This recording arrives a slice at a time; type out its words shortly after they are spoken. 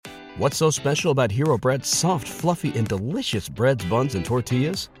What's so special about Hero Bread's soft, fluffy, and delicious breads, buns, and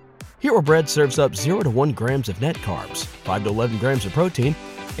tortillas? Hero Bread serves up 0 to 1 grams of net carbs, 5 to 11 grams of protein,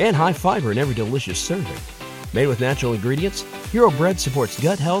 and high fiber in every delicious serving. Made with natural ingredients, Hero Bread supports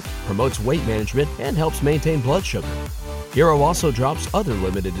gut health, promotes weight management, and helps maintain blood sugar. Hero also drops other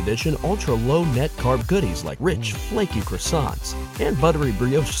limited edition ultra-low net carb goodies like rich, flaky croissants and buttery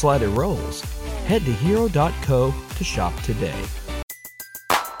brioche slider rolls. Head to hero.co to shop today.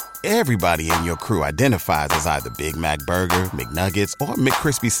 Everybody in your crew identifies as either Big Mac Burger, McNuggets, or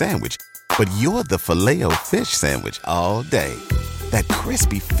McCrispy Sandwich. But you're the Filet-O-Fish Sandwich all day. That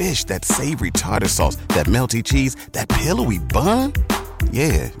crispy fish, that savory tartar sauce, that melty cheese, that pillowy bun.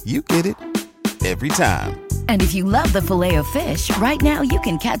 Yeah, you get it. Every time. And if you love the Filet-O-Fish, right now you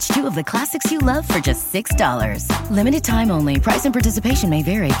can catch 2 of the classics you love for just $6. Limited time only. Price and participation may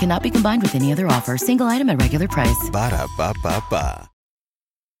vary. Cannot be combined with any other offer. Single item at regular price. Ba-da-ba-ba-ba.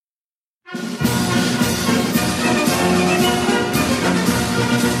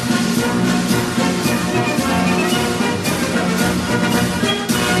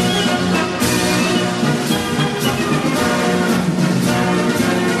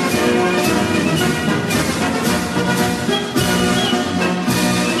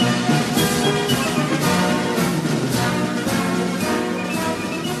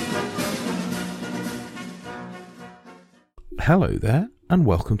 Hello there, and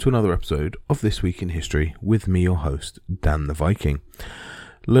welcome to another episode of This Week in History with me, your host, Dan the Viking.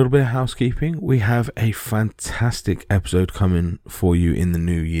 A little bit of housekeeping. We have a fantastic episode coming for you in the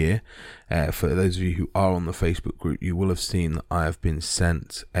new year. For those of you who are on the Facebook group, you will have seen that I have been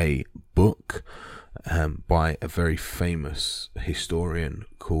sent a book by a very famous historian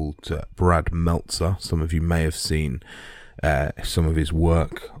called Brad Meltzer. Some of you may have seen some of his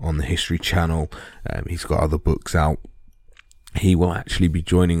work on the History Channel. He's got other books out. He will actually be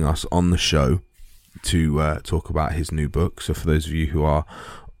joining us on the show to talk about his new book. So for those of you who are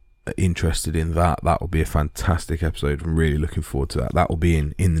interested in that, that will be a fantastic episode. I'm really looking forward to that. That will be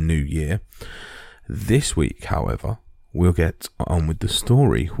in the new year. This week, however, we'll get on with the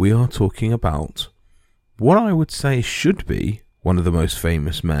story. We are talking about what I would say should be one of the most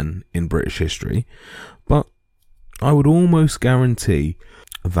famous men in British history, but I would almost guarantee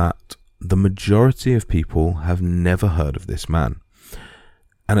that the majority of people have never heard of this man.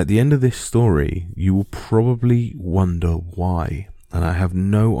 And at the end of this story, you will probably wonder why. And I have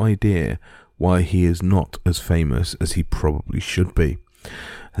no idea why he is not as famous as he probably should be.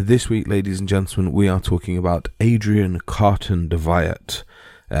 This week, ladies and gentlemen, we are talking about Adrian Carton de Wyatt,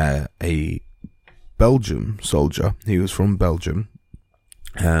 a Belgian soldier. He was from Belgium.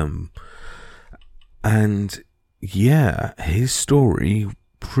 And yeah, his story,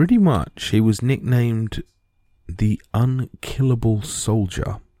 pretty much, he was nicknamed the Unkillable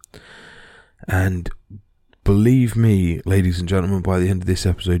Soldier. And believe me, ladies and gentlemen, by the end of this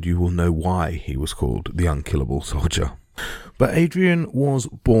episode, you will know why he was called the Unkillable Soldier. But Adrian was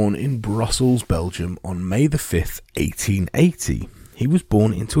born in Brussels, Belgium on May the 5th, 1880. He was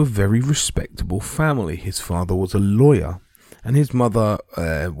born into a very respectable family. His father was a lawyer. And his mother,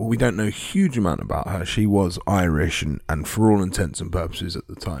 we don't know a huge amount about her. She was Irish, and for all intents and purposes at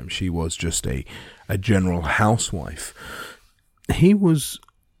the time, she was just a general housewife. He was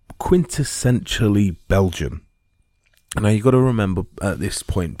quintessentially Belgian. Now, you've got to remember, at this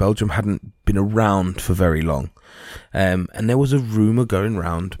point, Belgium hadn't been around for very long. And there was a rumour going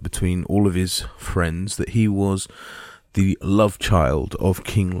round between all of his friends that he was the love child of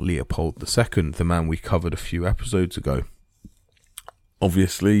King Leopold II, the man we covered a few episodes ago.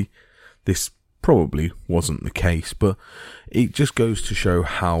 Obviously, this probably wasn't the case, but it just goes to show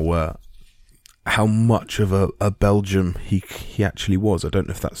how much of a Belgian he actually was. I don't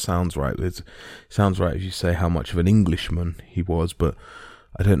know if that sounds right. It sounds right if you say how much of an Englishman he was, but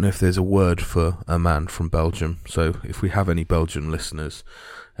I don't know if there's a word for a man from Belgium. So if we have any Belgian listeners,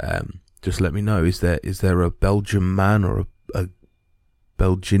 just let me know. Is there a Belgian man or a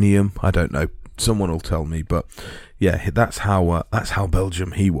Belginium? I don't know. Someone will tell me, but yeah, that's how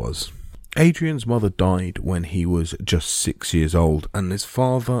Belgium he was. Adrian's mother died when he was just 6 years old, and his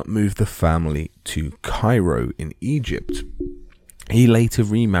father moved the family to Cairo in Egypt. He later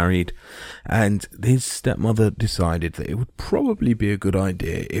remarried, and his stepmother decided that it would probably be a good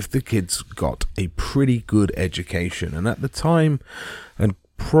idea if the kids got a pretty good education. And at the time, and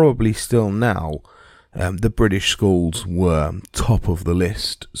probably still now, the British schools were top of the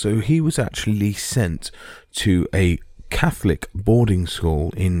list. So he was actually sent to a Catholic boarding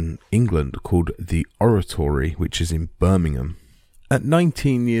school in England called the Oratory, which is in Birmingham. At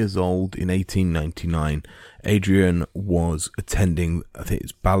 19 years old in 1899, Adrian was attending, I think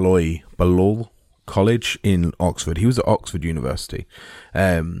it's Balliol College in Oxford. He was at Oxford University.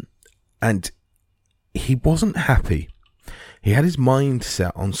 And he wasn't happy. He had his mind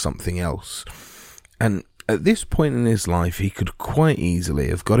set on something else. And at this point in his life, he could quite easily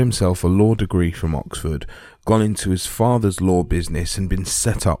have got himself a law degree from Oxford, gone into his father's law business and been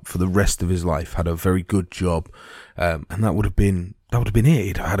set up for the rest of his life, had a very good job. And that would have been it.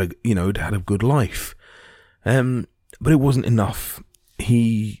 He'd had a good life. But it wasn't enough.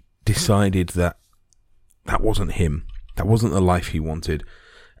 He decided that wasn't him. That wasn't the life he wanted.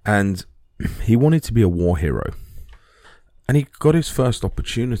 And he wanted to be a war hero. And he got his first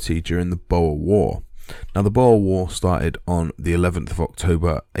opportunity during the Boer War. Now, the Boer War started on the 11th of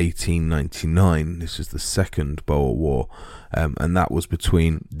October 1899. This is the second Boer War. And that was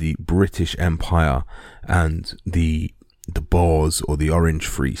between the British Empire and the Boers, or the Orange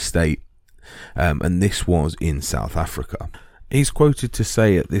Free State. And this was in South Africa. He's quoted to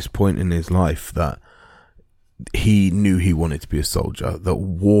say at this point in his life that he knew he wanted to be a soldier, that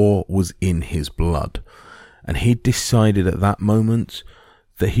war was in his blood. And he decided at that moment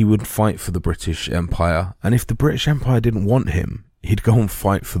that he would fight for the British Empire. And if the British Empire didn't want him, he'd go and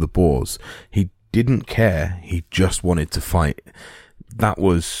fight for the Boers. He didn't care. He just wanted to fight. That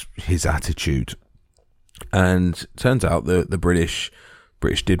was his attitude. And turns out the British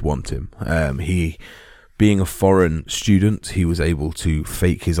did want him. Being a foreign student, he was able to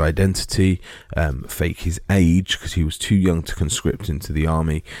fake his identity, fake his age, because he was too young to conscript into the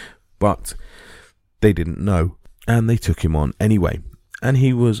army. But they didn't know, and they took him on anyway. And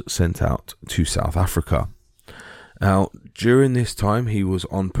he was sent out to South Africa. Now, during this time, he was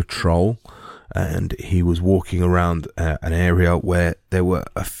on patrol, and he was walking around an area where there were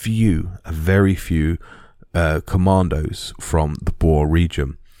a very few commandos from the Boer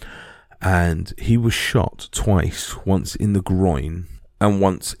region. And he was shot twice, once in the groin and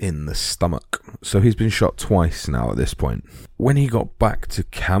once in the stomach. So he's been shot twice now at this point. When he got back to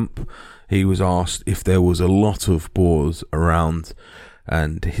camp, he was asked if there was a lot of Boers around,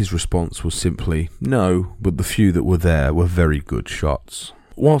 and his response was simply no, but the few that were there were very good shots.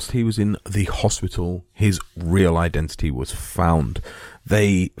 Whilst he was in the hospital, his real identity was found.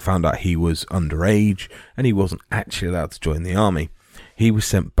 They found out he was underage and he wasn't actually allowed to join the army. He was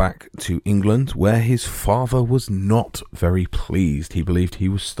sent back to England, where his father was not very pleased. He believed he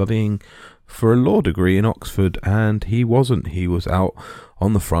was studying for a law degree in Oxford, and he wasn't. He was out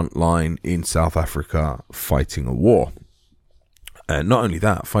on the front line in South Africa fighting a war. Not only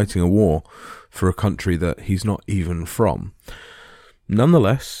that, fighting a war for a country that he's not even from.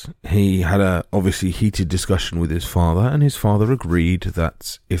 Nonetheless, he had a obviously heated discussion with his father, and his father agreed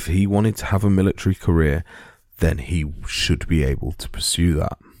that if he wanted to have a military career, then he should be able to pursue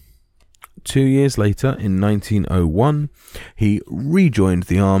that. 2 years later, in 1901, he rejoined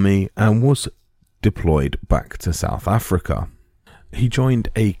the army and was deployed back to South Africa. He joined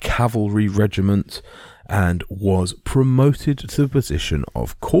a cavalry regiment and was promoted to the position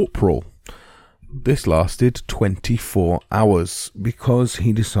of corporal. This lasted 24 hours because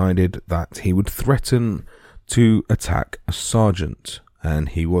he decided that he would threaten to attack a sergeant, and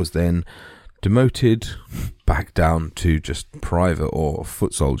he was then demoted back down to just private or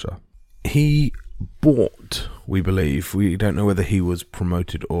foot soldier. He bought, we believe, we don't know whether he was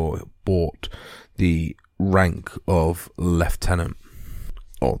promoted or bought the rank of lieutenant,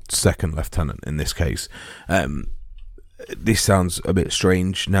 or second lieutenant in this case. This sounds a bit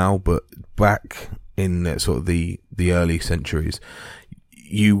strange now, but back in sort of the early centuries,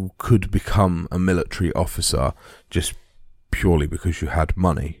 you could become a military officer just purely because you had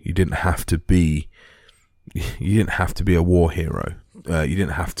money. You didn't have to be a war hero. You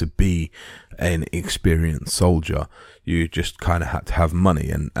didn't have to be an experienced soldier. You just kind of had to have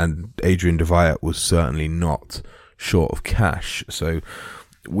money, and Adrian de Wyatt was certainly not short of cash. So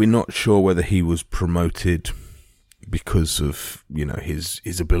we're not sure whether he was promoted because of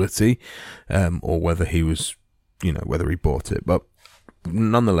his ability, or whether he was whether he bought it. But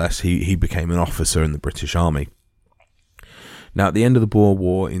nonetheless, he became an officer in the British Army. Now, at the end of the Boer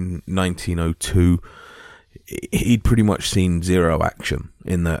War in 1902, he'd pretty much seen zero action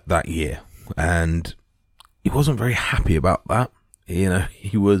in that year, and he wasn't very happy about that. He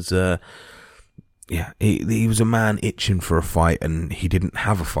was he was a man itching for a fight, and he didn't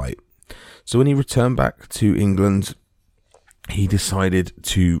have a fight. So when he returned back to England, he decided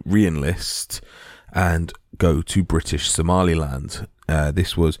to re-enlist and go to British Somaliland.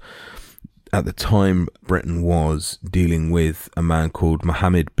 This was, at the time, Britain was dealing with a man called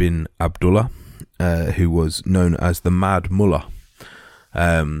Mohammed bin Abdullah, who was known as the Mad Mullah.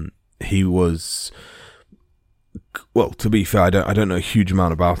 He was, well, to be fair, I don't know a huge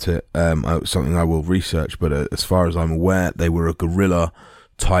amount about it. Something I will research, but as far as I'm aware, they were a guerrilla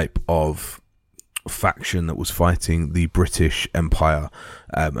type of faction that was fighting the British Empire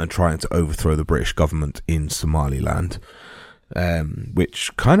and trying to overthrow the British government in Somaliland,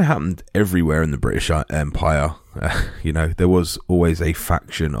 which kind of happened everywhere in the British Empire. There was always a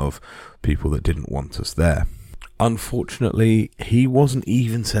faction of people that didn't want us there. Unfortunately, he wasn't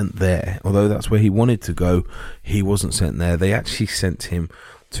even sent there. Although that's where he wanted to go, he wasn't sent there. They actually sent him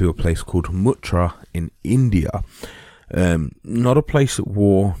to a place called Muttra in India. Not a place at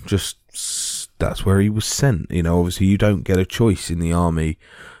war, just that's where he was sent. Obviously you don't get a choice in the army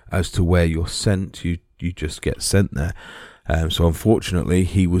as to where you're sent. You just get sent there. So unfortunately,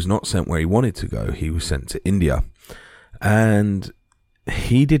 he was not sent where he wanted to go. He was sent to India, and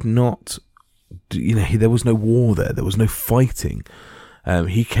he did not. There was no war there. There was no fighting.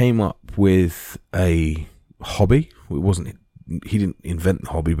 He came up with a hobby. He didn't invent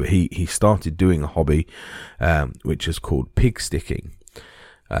the hobby, but he started doing a hobby, which is called pig sticking,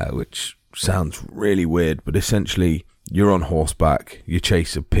 which sounds really weird, but essentially you're on horseback, you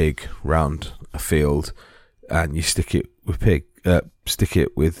chase a pig round a field, and you stick it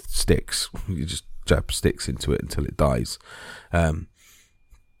with sticks. You just jab sticks into it until it dies.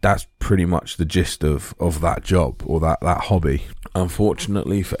 That's pretty much the gist of that job, or that hobby.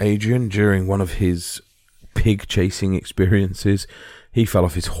 Unfortunately for Adrian, during one of his pig chasing experiences, he fell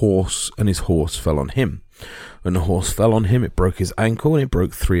off his horse, and his horse fell on him. When the horse fell on him, it broke his ankle, and it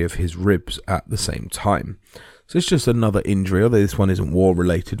broke 3 of his ribs at the same time. So it's just another injury, although this one isn't war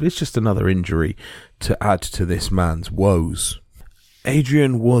related, but it's just another injury to add to this man's woes.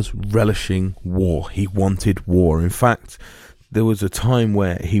 Adrian was relishing war. He wanted war. In fact, there was a time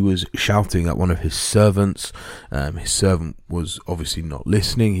where he was shouting at one of his servants. His servant was obviously not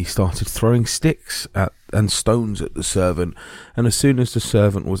listening. He started throwing sticks and stones at the servant. And as soon as the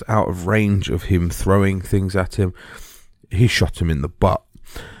servant was out of range of him throwing things at him, he shot him in the butt.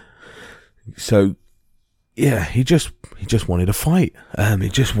 So, yeah, he just wanted a fight. He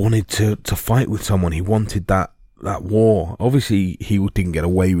just wanted to fight with someone. He wanted that war. Obviously, he didn't get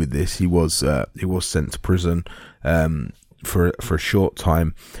away with this. He was sent to prison for a short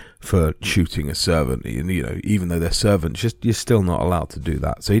time for shooting a servant. Even though they're servants, you're still not allowed to do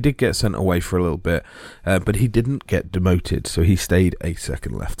that. So he did get sent away for a little bit, but he didn't get demoted, so he stayed a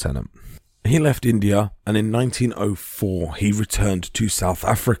second lieutenant. He left India, and in 1904 he returned to South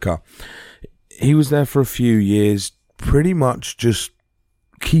Africa. He was there for a few years, pretty much just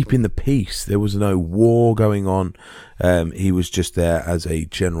keeping the peace. There was no war going on. He was just there as a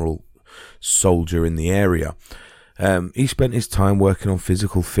general soldier in the area. He spent his time working on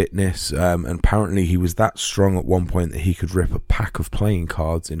physical fitness, and apparently he was that strong at one point that he could rip a pack of playing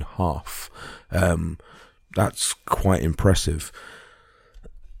cards in half. That's quite impressive.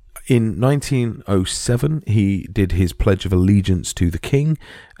 In 1907, he did his Pledge of Allegiance to the King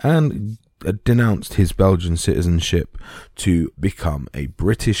and denounced his Belgian citizenship to become a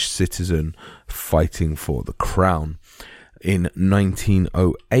British citizen fighting for the crown. In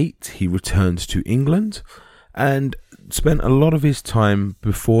 1908, he returned to England and spent a lot of his time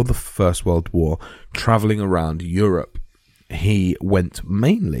before the First World War travelling around Europe. He went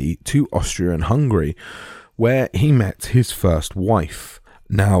mainly to Austria and Hungary, where he met his first wife.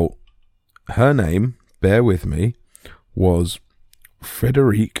 Now, her name, bear with me, was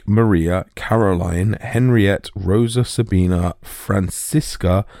Frederique Maria Caroline Henriette Rosa Sabina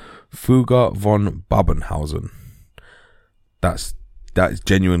Franziska Fugger von Babenhausen. That is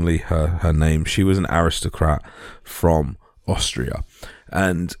genuinely her name. She was an aristocrat from Austria,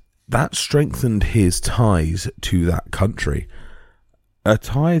 and that strengthened his ties to that country. A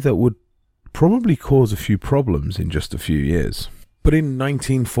tie that would probably cause a few problems in just a few years. But in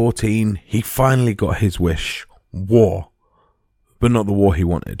 1914, he finally got his wish: war. But not the war he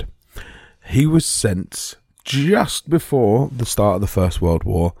wanted. He was sent just before the start of the First World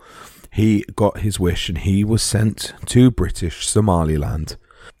War. He got his wish and he was sent to British Somaliland.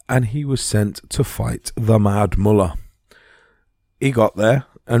 And he was sent to fight the Mad Mullah. He got there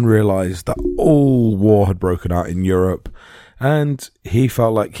and realised that all war had broken out in Europe, and he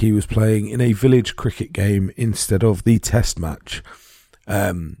felt like he was playing in a village cricket game instead of the test match.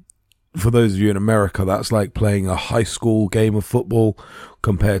 For those of you in America, that's like playing a high school game of football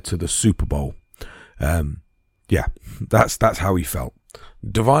compared to the Super Bowl. That's how he felt.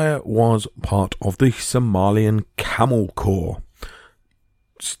 Devaya was part of the Somalian Camel Corps.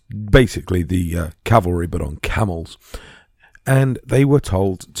 It's basically the cavalry, but on camels. And they were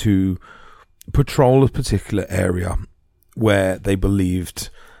told to patrol a particular area where they believed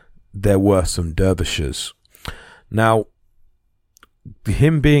there were some dervishes. Now,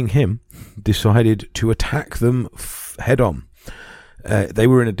 him being him, decided to attack them head on. They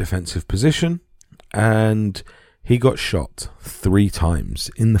were in a defensive position, and he got shot 3 times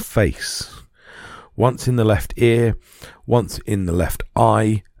in the face. Once in the left ear, once in the left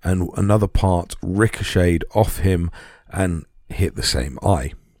eye, and another part ricocheted off him and hit the same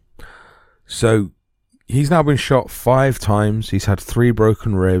eye. So he's now been shot 5 times. He's had 3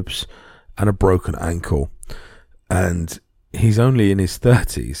 broken ribs and a broken ankle. And he's only in his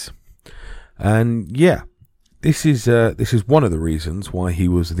 30s. And yeah, this is one of the reasons why he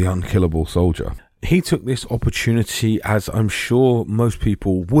was the unkillable soldier. He took this opportunity, as I'm sure most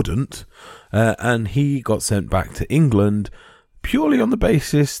people wouldn't, and he got sent back to England purely on the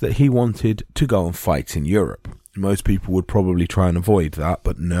basis that he wanted to go and fight in Europe. Most people would probably try and avoid that,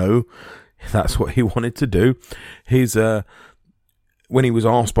 but no, that's what he wanted to do. When he was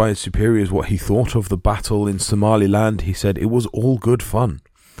asked by his superiors what he thought of the battle in Somaliland, he said it was all good fun.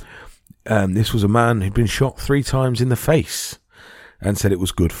 This was a man who'd been shot 3 times in the face and said it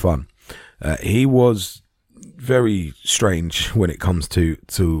was good fun. He was very strange when it comes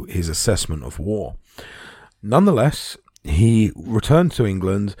to his assessment of war. Nonetheless, he returned to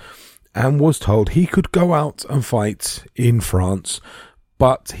England and was told he could go out and fight in France,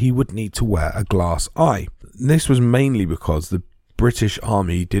 but he would need to wear a glass eye. This was mainly because the British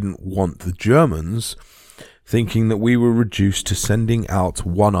Army didn't want the Germans thinking that we were reduced to sending out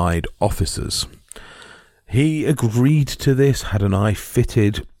one-eyed officers. He agreed to this, had an eye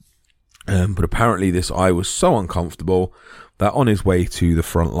fitted, but apparently this eye was so uncomfortable that on his way to the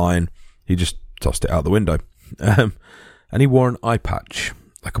front line, he just tossed it out the window. And he wore an eye patch,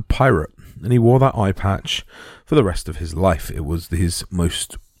 like a pirate. And he wore that eye patch for the rest of his life. It was his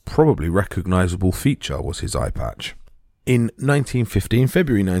most probably recognisable feature, was his eye patch. In 1915,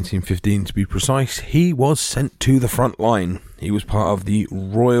 February 1915 to be precise, he was sent to the front line. He was part of the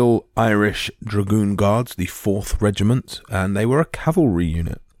Royal Irish Dragoon Guards, the 4th Regiment, and they were a cavalry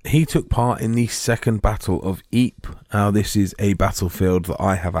unit. He took part in the Second Battle of Ypres. Now, this is a battlefield that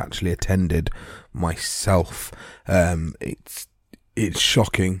I have actually attended myself. It's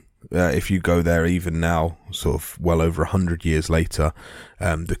shocking. If you go there even now, sort of well over 100 years later,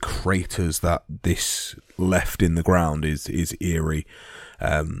 the craters that this left in the ground is eerie.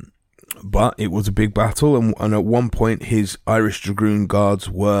 But it was a big battle, and at one point his Irish Dragoon Guards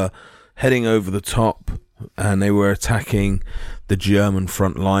were heading over the top, and they were attacking the German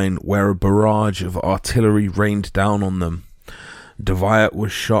front line, where a barrage of artillery rained down on them. De Wyatt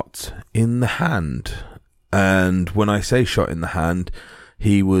was shot in the hand, and when I say shot in the hand,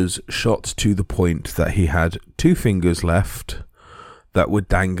 he was shot to the point that he had 2 fingers left that were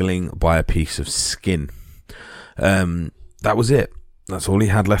dangling by a piece of skin. That was it. That's all he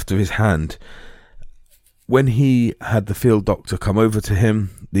had left of his hand. When he had the field doctor come over to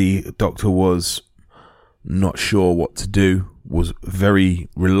him, the doctor was not sure what to do, was very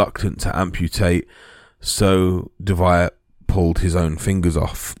reluctant to amputate, so De Wyatt pulled his own fingers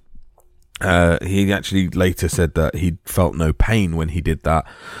off. He actually later said that he felt no pain when he did that.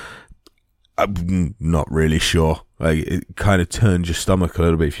 I'm not really sure. It kind of turns your stomach a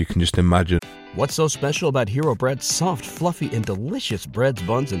little bit, if you can just imagine. What's so special about Hero Bread's soft, fluffy, and delicious breads,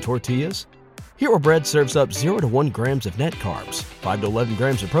 buns, and tortillas? Hero Bread serves up 0 to 1 grams of net carbs, 5 to 11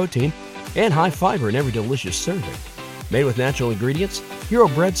 grams of protein, and high fiber in every delicious serving. Made with natural ingredients, Hero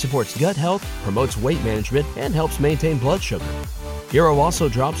Bread supports gut health, promotes weight management, and helps maintain blood sugar. Hero also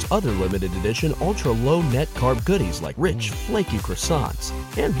drops other limited edition ultra-low net carb goodies like rich, flaky croissants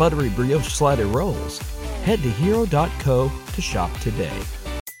and buttery brioche slider rolls. Head to hero.co to shop today.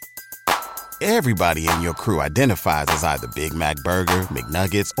 Everybody in your crew identifies as either Big Mac Burger,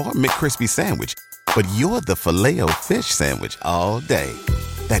 McNuggets, or McCrispy Sandwich. But you're the Filet-O-Fish Sandwich all day.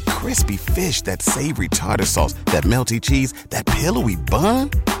 That crispy fish, that savory tartar sauce, that melty cheese, that pillowy bun.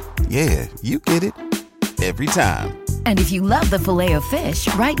 Yeah, you get it. Every time. And if you love the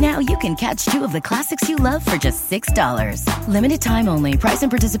Filet-O-Fish, right now you can catch 2 of the classics you love for just $6. Limited time only. Price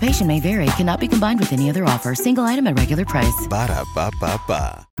and participation may vary. Cannot be combined with any other offer. Single item at regular price.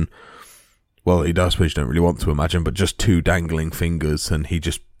 Ba-da-ba-ba-ba. Well, I suppose you don't really want to imagine, but just 2 dangling fingers, and he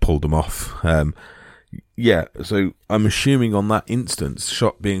just pulled them off. Yeah, so I'm assuming on that instance,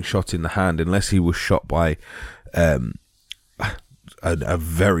 being shot in the hand, unless he was shot by a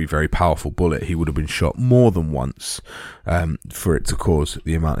very, very powerful bullet, he would have been shot more than once for it to cause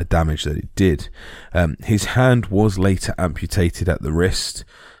the amount of damage that it did. His hand was later amputated at the wrist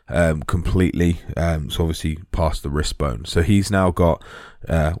completely, so obviously past the wrist bone. So he's now got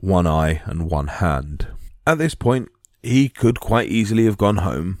 1 eye and 1 hand. At this point, he could quite easily have gone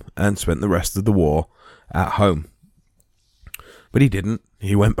home and spent the rest of the war at home. But he didn't.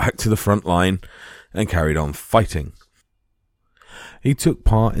 He went back to the front line and carried on fighting. He took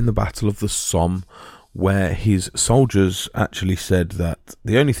part in the Battle of the Somme, where his soldiers actually said that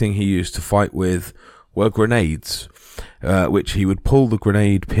the only thing he used to fight with were grenades, which he would pull the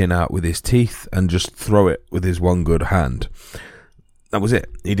grenade pin out with his teeth and just throw it with his one good hand. That was it.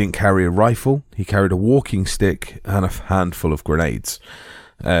 He didn't carry a rifle. He carried a walking stick and a handful of grenades.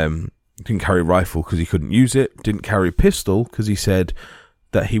 Didn't carry a rifle because he couldn't use it. Didn't carry a pistol because he said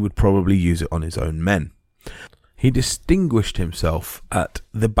that he would probably use it on his own men. He distinguished himself at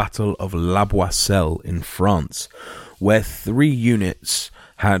the Battle of La Boisselle in France, where 3 units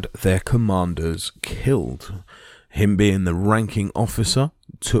had their commanders killed. Him being the ranking officer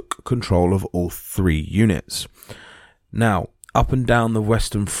took control of all 3 units. Now, up and down the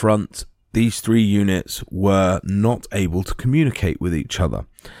Western Front, these 3 units were not able to communicate with each other.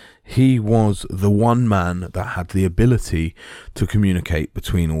 He was the one man that had the ability to communicate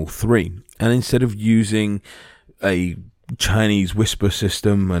between all 3. And instead of using a Chinese whisper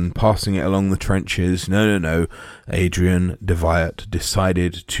system and passing it along the trenches, no, Adrien de Wyatt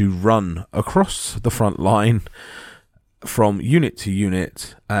decided to run across the front line from unit to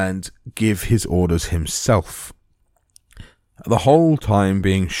unit and give his orders himself. The whole time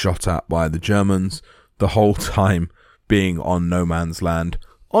being shot at by the Germans, the whole time being on no man's land,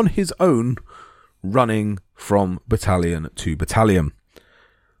 on his own, running from battalion to battalion.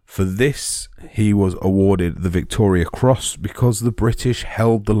 For this, he was awarded the Victoria Cross because the British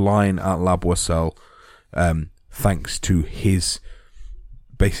held the line at La Boisselle, thanks to his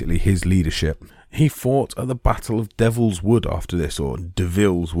leadership. He fought at the Battle of Devil's Wood after this, or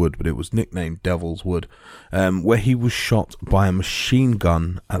Deville's Wood, but it was nicknamed Devil's Wood, where he was shot by a machine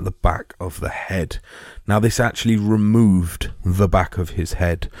gun at the back of the head. Now, this actually removed the back of his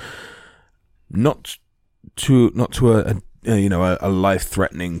head, not to a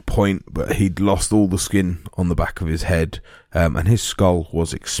life-threatening point, but he'd lost all the skin on the back of his head, and his skull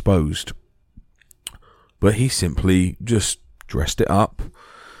was exposed. But he simply just dressed it up,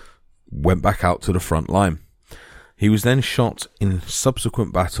 went back out to the front line. He was then shot in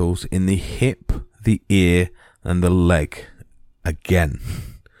subsequent battles in the hip, the ear, and the leg again.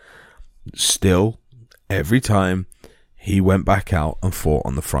 Still, every time, he went back out and fought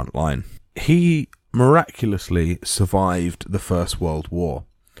on the front line. He miraculously survived the First World War.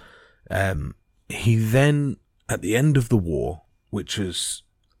 He then, at the end of the war, which is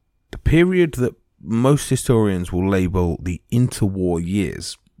the period that most historians will label the interwar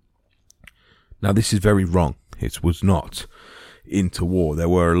years. Now, this is very wrong. It was not interwar. There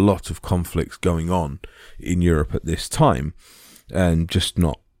were a lot of conflicts going on in Europe at this time, and just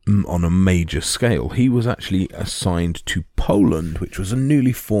not on a major scale. He was actually assigned to Poland, which was a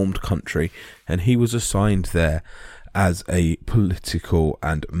newly formed country, and he was assigned there as a political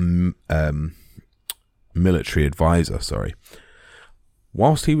and military advisor.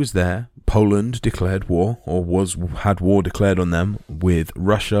 Whilst he was there, Poland declared war, or had war declared on them with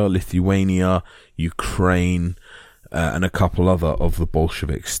Russia, Lithuania, Ukraine, and a couple other of the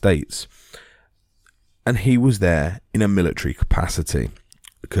Bolshevik states. And he was there in a military capacity,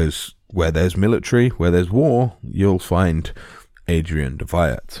 because where there's military, where there's war, you'll find Adrien de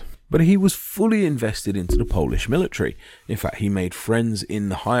Wyatt. But he was fully invested into the Polish military. In fact, he made friends in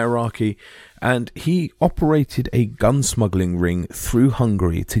the hierarchy, and he operated a gun smuggling ring through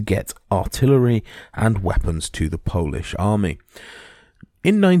Hungary to get artillery and weapons to the Polish army.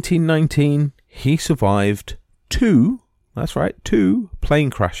 In 1919, he survived 2 plane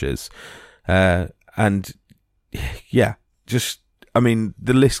crashes. The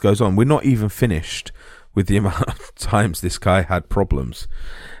list goes on. We're not even finished with the amount of times this guy had problems.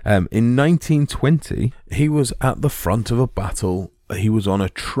 In 1920, he was at the front of a battle. He was on a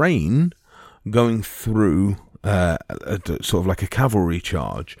train going through sort of like a cavalry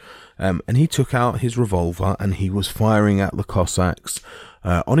charge, and he took out his revolver and he was firing at the Cossacks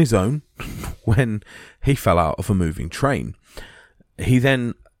on his own when he fell out of a moving train. He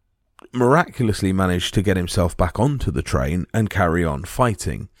then miraculously managed to get himself back onto the train and carry on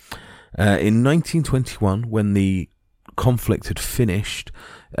fighting. In 1921, when the conflict had finished,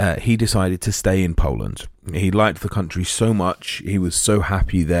 he decided to stay in Poland. He liked the country so much, he was so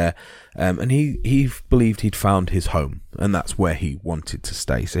happy there, and he believed he'd found his home, and that's where he wanted to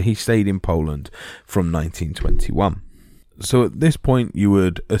stay. So he stayed in Poland from 1921. So at this point, you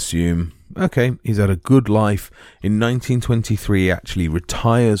would assume, okay, he's had a good life. In 1923, he actually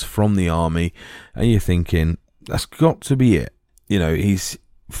retires from the army, and you're thinking, that's got to be it. You know, he's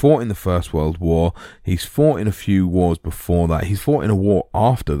fought in the First World War. He's fought in a few wars before that. He's fought in a war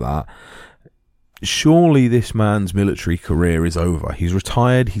after that. Surely this man's military career is over. He's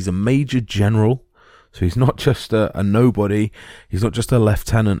retired. He's a major general. So he's not just a nobody. He's not just a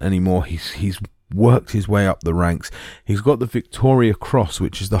lieutenant anymore. He's worked his way up the ranks. He's got the Victoria Cross,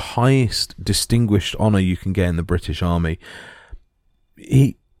 which is the highest distinguished honour you can get in the British Army.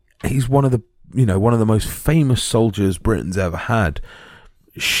 He's one of the most famous soldiers Britain's ever had.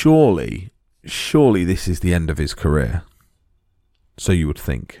 Surely this is the end of his career. So you would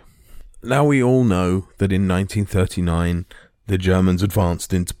think. Now we all know that in 1939 the Germans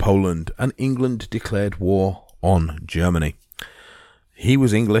advanced into Poland and England declared war on Germany. He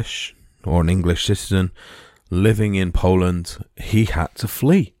was English, or an English citizen, living in Poland. He had to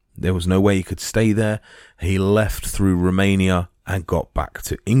flee. There was no way he could stay there. He left through Romania and got back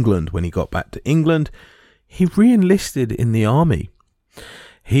to England. When he got back to England, he re-enlisted in the army.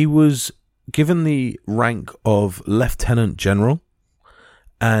 He was given the rank of Lieutenant General,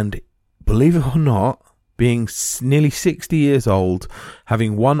 and believe it or not, being nearly 60 years old,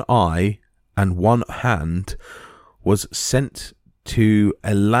 having one eye and one hand, was sent to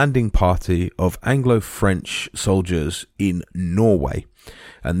a landing party of Anglo-French soldiers in Norway.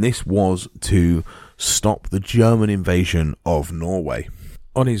 And this was to stop the German invasion of Norway.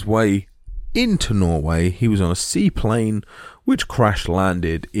 On his way into Norway, he was on a seaplane which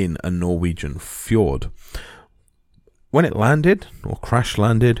crash-landed in a Norwegian fjord. When it landed, or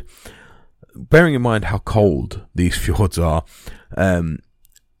crash-landed, bearing in mind how cold these fjords are,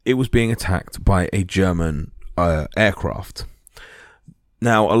 it was being attacked by a German aircraft.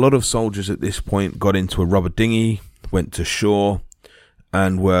 Now, a lot of soldiers at this point got into a rubber dinghy, went to shore,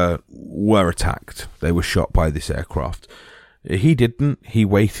 and were attacked. They were shot by this aircraft. He didn't. He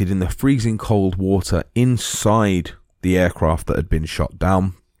waited in the freezing cold water inside the aircraft that had been shot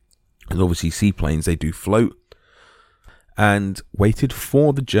down. And obviously seaplanes, they do float. And waited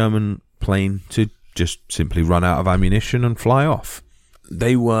for the German plane to just simply run out of ammunition and fly off.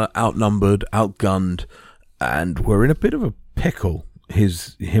 They were outnumbered, outgunned, and were in a bit of a pickle,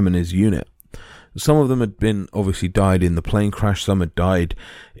 him and his unit. Some of them had been obviously died in the plane crash. Some had died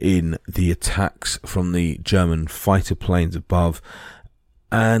in the attacks from the German fighter planes above.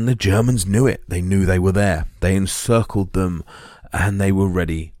 And the Germans knew it. They knew they were there. They encircled them and they were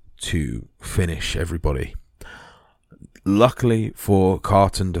ready to finish everybody. Luckily for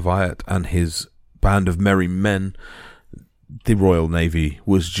Carton de Wyatt and his band of merry men, the Royal Navy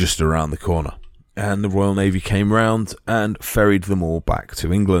was just around the corner. And the Royal Navy came round and ferried them all back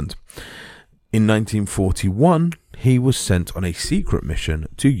to England. In 1941, he was sent on a secret mission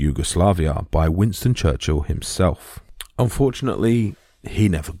to Yugoslavia by Winston Churchill himself. Unfortunately, he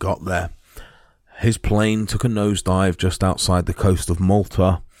never got there. His plane took a nosedive just outside the coast of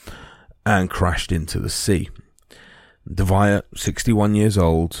Malta and crashed into the sea. De Wyatt, 61 years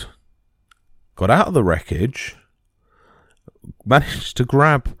old, got out of the wreckage, managed to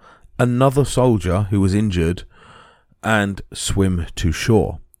grab another soldier who was injured and swim to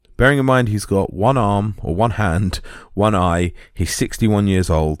shore. Bearing in mind he's got one arm, or one hand, one eye, he's 61 years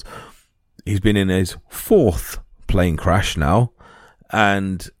old, he's been in his fourth plane crash now,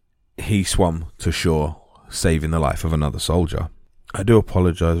 and he swam to shore, saving the life of another soldier. I do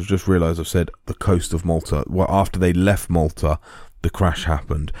apologise, I've just realised I've said the coast of Malta. Well, after they left Malta, the crash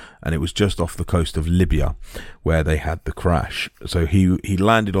happened, and it was just off the coast of Libya where they had the crash. So he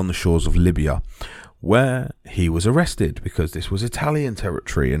landed on the shores of Libya, where he was arrested because this was Italian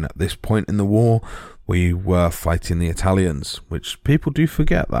territory, and at this point in the war we were fighting the Italians, which people do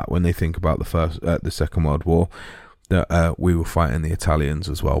forget that when they think about the Second World War, that we were fighting the Italians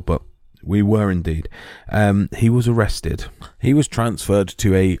as well, but we were indeed. He was arrested. He was transferred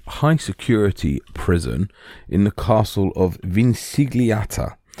to a high security prison in the castle of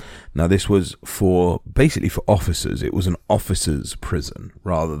Vincigliata. Now this was basically for officers. It was an officers' prison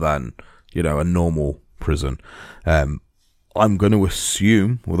rather than, a normal prison. I'm going to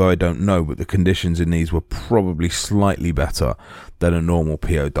assume, although I don't know, but the conditions in these were probably slightly better than a normal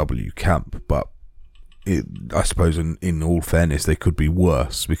POW camp. But I suppose in all fairness, they could be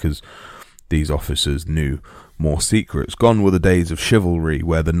worse because these officers knew more secrets. Gone were the days of chivalry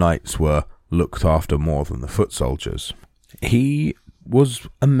where the knights were looked after more than the foot soldiers. He was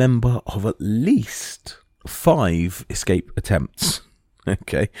a member of at least 5 escape attempts.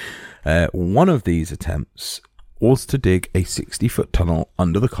 Okay. One of these attempts was to dig a 60-foot tunnel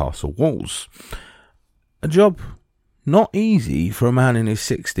under the castle walls. A job not easy for a man in his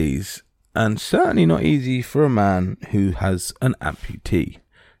 60s, and certainly not easy for a man who has an amputee,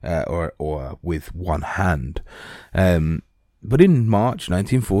 or with one hand. But in March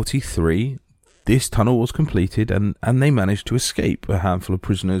 1943, this tunnel was completed and they managed to escape. A handful of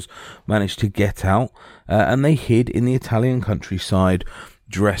prisoners managed to get out and they hid in the Italian countryside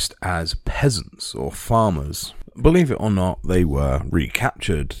dressed as peasants or farmers. Believe it or not, they were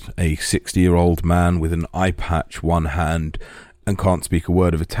recaptured. A 60-year-old man with an eye patch, one hand, and can't speak a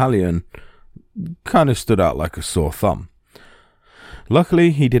word of Italian kind of stood out like a sore thumb.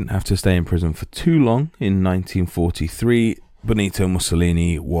 Luckily, he didn't have to stay in prison for too long. In 1943, Benito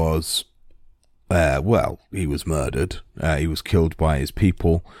Mussolini was, he was murdered. He was killed by his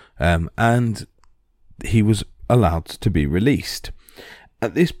people, and he was allowed to be released.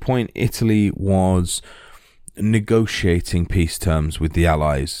 At this point, Italy was negotiating peace terms with the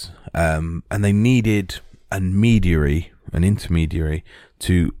Allies, and they needed an intermediary,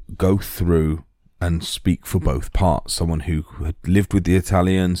 to go through and speak for both parts. Someone who had lived with the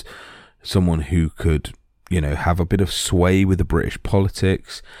Italians, someone who could, have a bit of sway with the British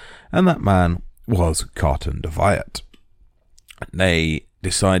politics, and that man was Carton de Wyatt. They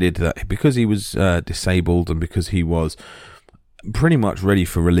decided that because he was disabled and because he was pretty much ready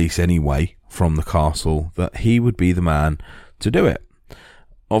for release anyway from the castle, that he would be the man to do it.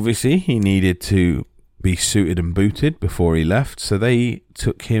 Obviously, he needed to be suited and booted before he left, so they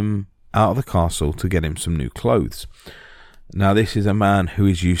took him out of the castle to get him some new clothes. Now, this is a man who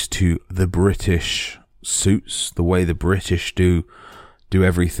is used to the British suits, the way the British do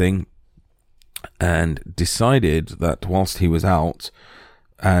everything, and decided that whilst he was out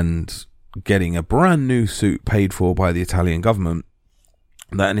and getting a brand new suit paid for by the Italian government,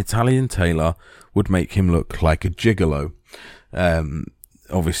 that an Italian tailor would make him look like a gigolo.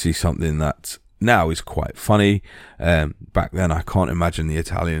 Obviously something that now is quite funny. Back then, I can't imagine the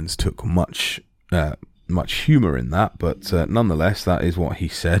Italians took much humour in that, but nonetheless, that is what he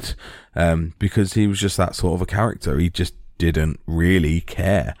said, because he was just that sort of a character. He just didn't really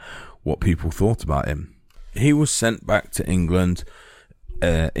care what people thought about him. He was sent back to England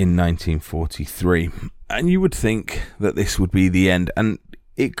in 1943, and you would think that this would be the end, and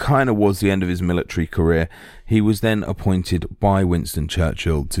it kind of was the end of his military career. He was then appointed by Winston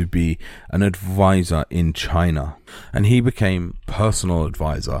Churchill to be an advisor in China, and he became personal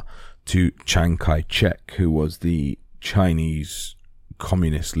advisor to Chiang Kai-shek, who was the Chinese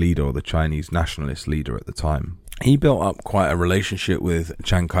communist leader or the Chinese nationalist leader at the time. He built up quite a relationship with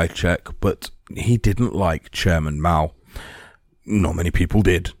Chiang Kai-shek, but he didn't like Chairman Mao. Not many people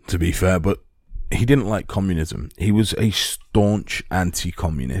did, to be fair, but he didn't like communism. He was a staunch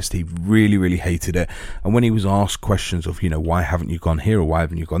anti-communist. He really, really hated it. And when he was asked questions of, why haven't you gone here or why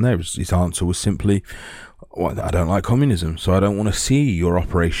haven't you gone there, his answer was simply, well, I don't like communism, so I don't want to see your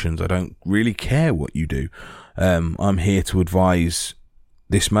operations. I don't really care what you do. I'm here to advise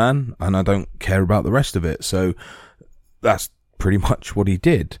this man, and I don't care about the rest of it. So that's pretty much what he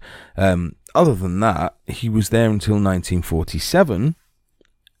did. Other than that, he was there until 1947,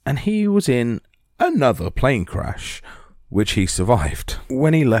 and he was in another plane crash, which he survived.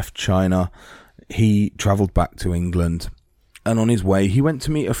 When he left China, he travelled back to England, and on his way, he went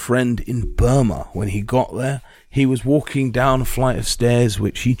to meet a friend in Burma. When he got there, he was walking down a flight of stairs,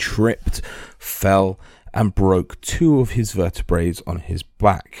 which he tripped, fell, and broke 2 of his vertebrae on his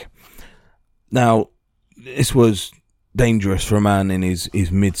back. Now, this was dangerous for a man in his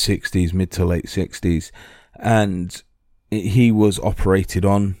mid-60s, mid to late 60s, and he was operated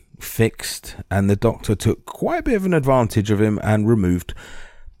on, fixed, and the doctor took quite a bit of an advantage of him and removed,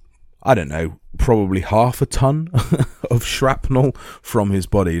 I don't know, probably 1/2 ton of shrapnel from his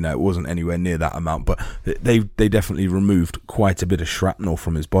body. Now, it wasn't anywhere near that amount, but they definitely removed quite a bit of shrapnel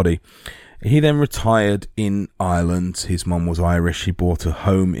from his body. He then retired in Ireland. His mum was Irish. He bought a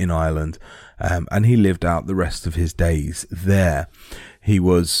home in Ireland, and he lived out the rest of his days there. He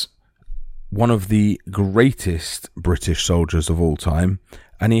was one of the greatest British soldiers of all time,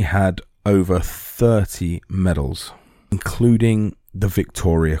 and he had over 30 medals, including the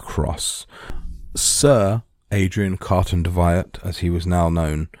Victoria Cross. Sir Adrian Carton de Wyatt, as he was now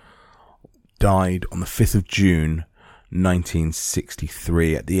known, died on the 5th of June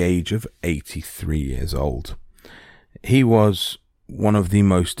 1963 at the age of 83 years old. He was one of the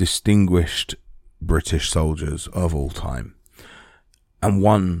most distinguished British soldiers of all time, and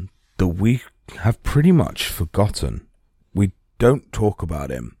one that we have pretty much forgotten. We don't talk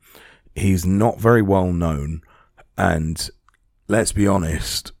about him. He's not very well known, and let's be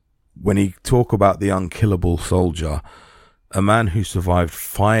honest, when you talk about the unkillable soldier, a man who survived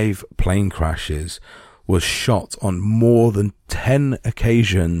 5 plane crashes, was shot on more than 10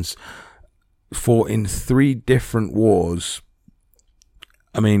 occasions, fought in 3 different wars.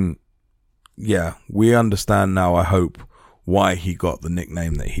 I mean, yeah, we understand now, I hope, why he got the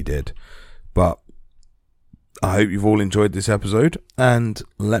nickname that he did. But I hope you've all enjoyed this episode, and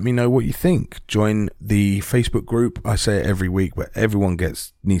let me know what you think. Join the Facebook group. I say it every week, but everyone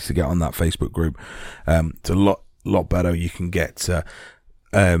needs to get on that Facebook group. It's a lot better. You can get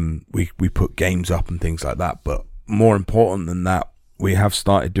we put games up and things like that, but more important than that, we have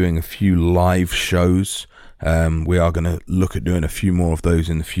started doing a few live shows. We are going to look at doing a few more of those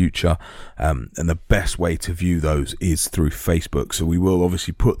in the future, and the best way to view those is through Facebook. So we will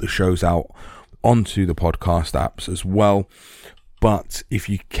obviously put the shows out onto the podcast apps as well, but if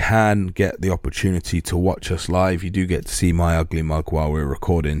you can get the opportunity to watch us live, you do get to see my ugly mug while we're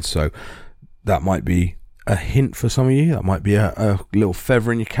recording. So that might be a hint for some of you. That might be a little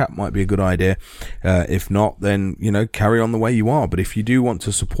feather in your cap, might be a good idea. If not, then carry on the way you are. But if you do want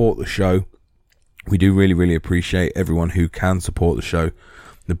to support the show, we do really appreciate everyone who can support the show.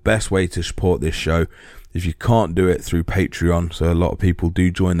 The best way to support this show, if you can't do it through Patreon, so a lot of people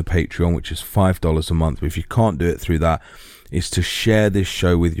do join the Patreon, which is $5 a month, but if you can't do it through that, is to share this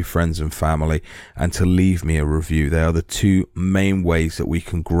show with your friends and family and to leave me a review. They are the two main ways that we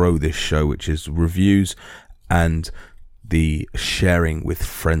can grow this show, which is reviews and the sharing with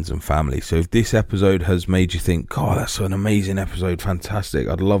friends and family. So if this episode has made you think, God, that's an amazing episode, fantastic,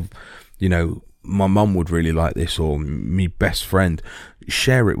 I'd love, my mum would really like this, or me best friend,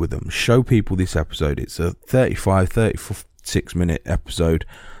 share it with them. Show people this episode. It's a 36 minute episode.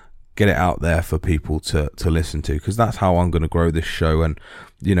 Get it out there for people to listen to, because that's how I'm going to grow this show. And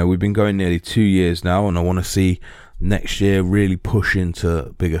we've been going nearly 2 years now, and I want to see next year really push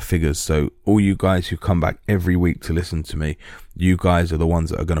into bigger figures. So all you guys who come back every week to listen to me, you guys are the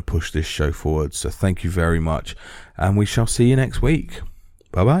ones that are going to push this show forward. So thank you very much, and we shall see you next week.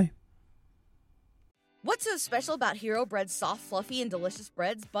 Bye bye. What's so special about Hero Bread's soft, fluffy, and delicious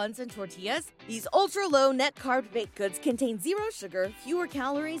breads, buns, and tortillas? These ultra-low net-carb baked goods contain zero sugar, fewer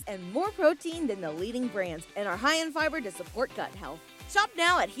calories, and more protein than the leading brands, and are high in fiber to support gut health. Shop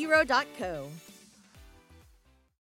now at Hero.co.